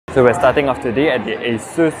So we're starting off today at the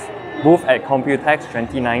ASUS booth at Computex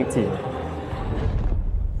 2019.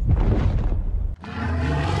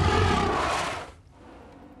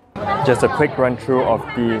 Just a quick run through of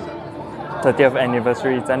the 30th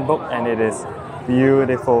anniversary ZenBook, and it is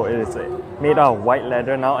beautiful. It is made out of white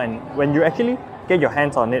leather now, and when you actually get your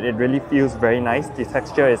hands on it, it really feels very nice. The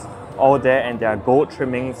texture is all there, and there are gold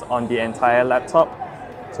trimmings on the entire laptop.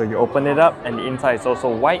 So you open it up and the inside is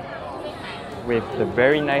also white with the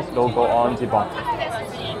very nice logo on the bottom.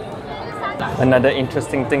 Another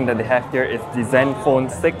interesting thing that they have here is the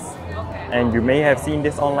ZenFone 6, and you may have seen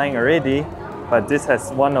this online already, but this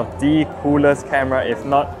has one of the coolest camera, if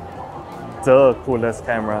not the coolest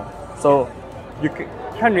camera. So you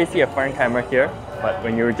can't really see a front camera here, but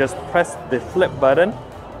when you just press the flip button,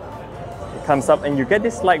 it comes up and you get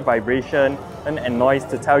this slight vibration and noise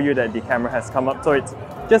to tell you that the camera has come up. So it's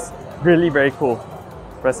just really very cool.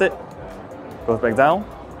 Press it, goes back down,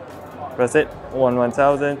 press it,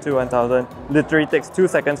 1000, 1000. Literally takes 2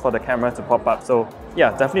 seconds for the camera to pop up. So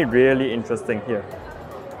yeah, definitely really interesting here.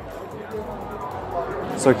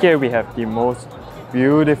 So here we have the most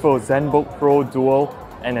beautiful ZenBook Pro Duo,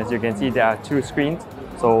 and as you can see, there are 2 screens.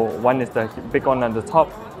 So one is the big one on the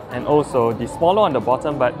top and also the smaller on the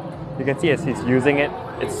bottom, but you can see as he's using it,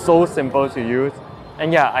 it's so simple to use.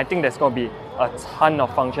 And yeah, I think there's going to be a ton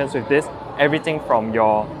of functions with this. Everything from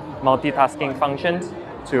your multitasking functions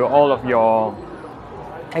to all of your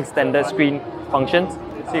extended screen functions.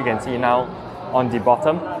 So you can see now on the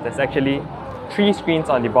bottom, there's actually 3 screens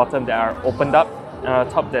on the bottom that are opened up. And on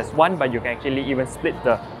the top there's 1, but you can actually even split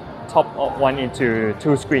the top of one into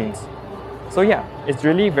 2 screens. So yeah, it's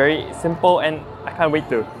really very simple, and I can't wait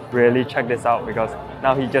to really check this out because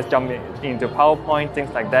now he just jumped into PowerPoint,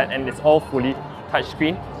 things like that, and it's all fully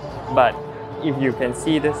touchscreen. But if you can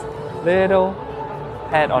see this little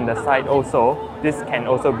pad on the side also, this can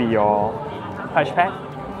also be your touchpad.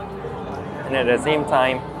 And at the same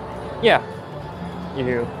time, yeah, if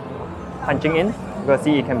you punching in, you can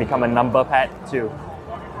see it can become a number pad too.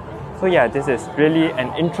 So yeah, this is really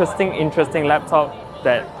an interesting laptop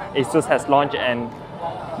that ASUS has launched, and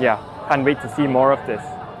yeah, can't wait to see more of this.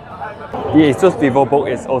 The ASUS Vivo book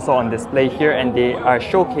is also on display here, and they are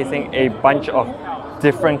showcasing a bunch of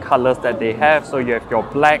different colors that they have. So you have your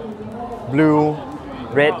black, blue,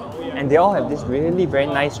 red, and they all have this really very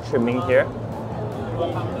nice trimming here.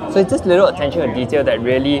 So it's this little attention to detail that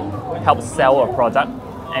really helps sell a product.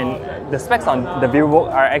 And the specs on the Vivo book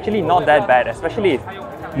are actually not that bad, especially if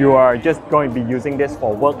you are just going to be using this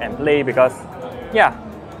for work and play, because yeah,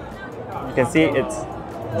 you can see it's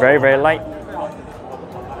very light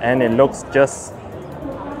and it looks just,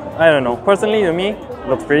 I don't know, personally to me,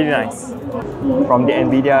 looks pretty nice. From the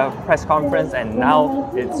NVIDIA press conference, and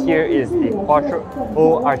now here is the Quattro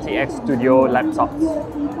RTX Studio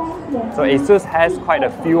laptops. So ASUS has quite a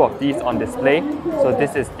few of these on display. So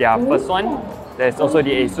this is their first one. There's also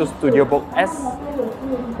the ASUS StudioBook S,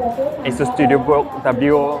 ASUS StudioBook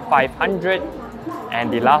W500,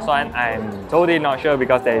 and the last one I'm totally not sure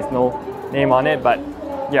because there is no name on it, but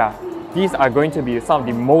yeah, these are going to be some of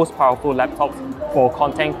the most powerful laptops for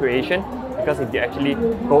content creation, because if you actually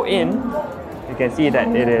go in, you can see that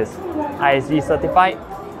it is ISV certified,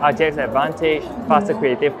 RTX Advantage, faster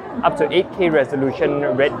creative, up to 8K resolution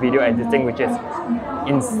red video editing, which is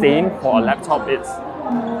insane for a laptop.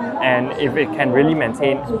 And if it can really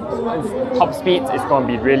maintain top speeds, it's going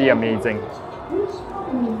to be really amazing.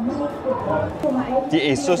 The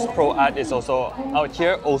ASUS Pro Art is also out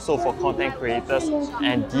here, also for content creators,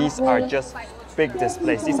 and these are just big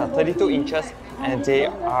displays. These are 32 inches, and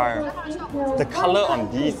the color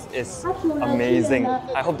on these is amazing.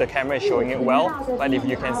 I hope the camera is showing it well, but if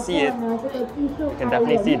you can see it, you can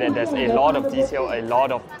definitely see that there's a lot of detail, a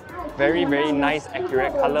lot of very nice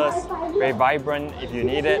accurate colors, very vibrant if you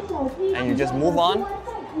need it. And you just move on,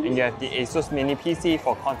 and you have the ASUS Mini PC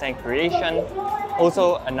for content creation.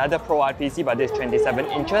 Also another Pro Art PC, but this is 27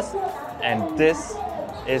 inches, and this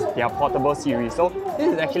is their portable series. So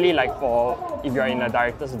this is actually like for if you're in a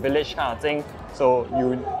director's village kind of thing. So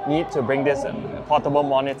you need to bring this portable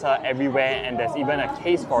monitor everywhere, and there's even a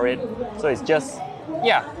case for it. So it's just,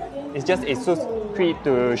 yeah, it's just ASUS creed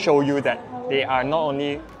to show you that they are not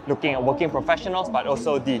only looking at working professionals, but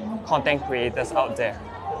also the content creators out there.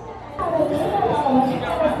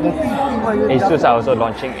 ASUS are also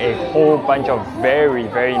launching a whole bunch of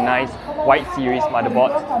very nice white series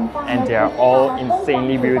motherboards, and they are all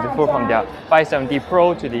insanely beautiful, from their 570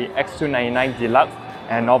 Pro to the X299 Deluxe.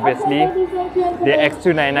 And obviously, the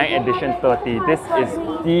X299 Edition 30. This is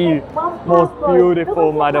the most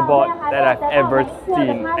beautiful motherboard that I've ever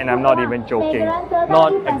seen, and I'm not even joking,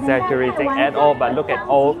 not exaggerating at all, but look at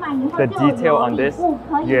all the detail on this.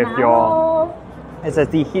 You have your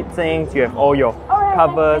SSD heatsinks, you have all your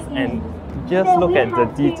covers, and just look at the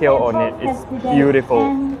detail on it. It's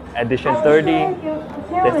beautiful. Edition 30.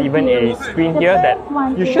 There's even a screen here that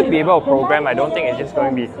you should be able to program. I don't think it's just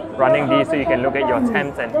going to be running these, so you can look at your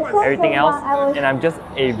temps and everything else. And I'm just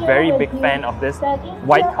a very big fan of this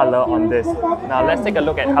white color on this. Now let's take a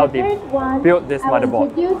look at how they built this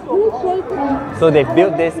motherboard. So they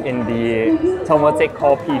built this in the Computex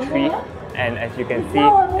Core P3, and as you can see,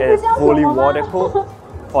 it is fully water cooled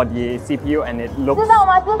for the CPU, and it looks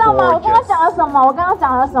gorgeous.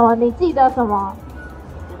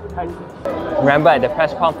 Remember at the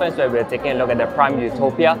press conference where we were taking a look at the Prime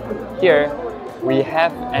Utopia? Here we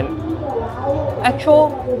have an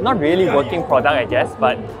actual, not really working product I guess,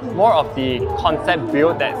 but more of the concept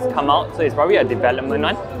build that's come out. So it's probably a development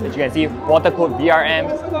one. As you can see, water-cooled VRM,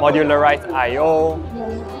 modularized I/O,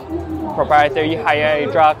 proprietary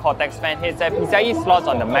Hydra Cortex fan headset, PCIe slots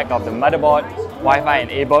on the back of the motherboard, Wi-Fi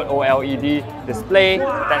enabled OLED display.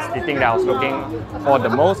 That's the thing that I was looking for the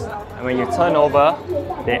most. And when you turn over,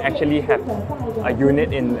 they actually have a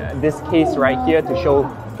unit in this case right here to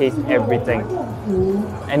showcase everything.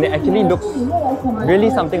 And it actually looks really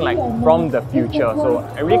something like from the future. So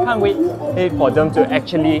I really can't wait for them to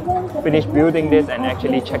actually finish building this and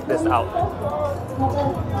actually check this out.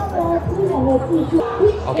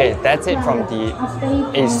 Okay, that's it from the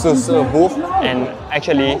ASUS booth, and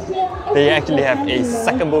they actually have a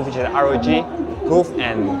second booth which is the ROG booth,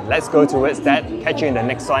 and let's go towards that. Catch you in the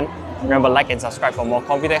next one. Remember, like and subscribe for more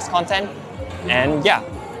Computex content, and yeah,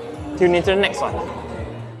 tune into the next one.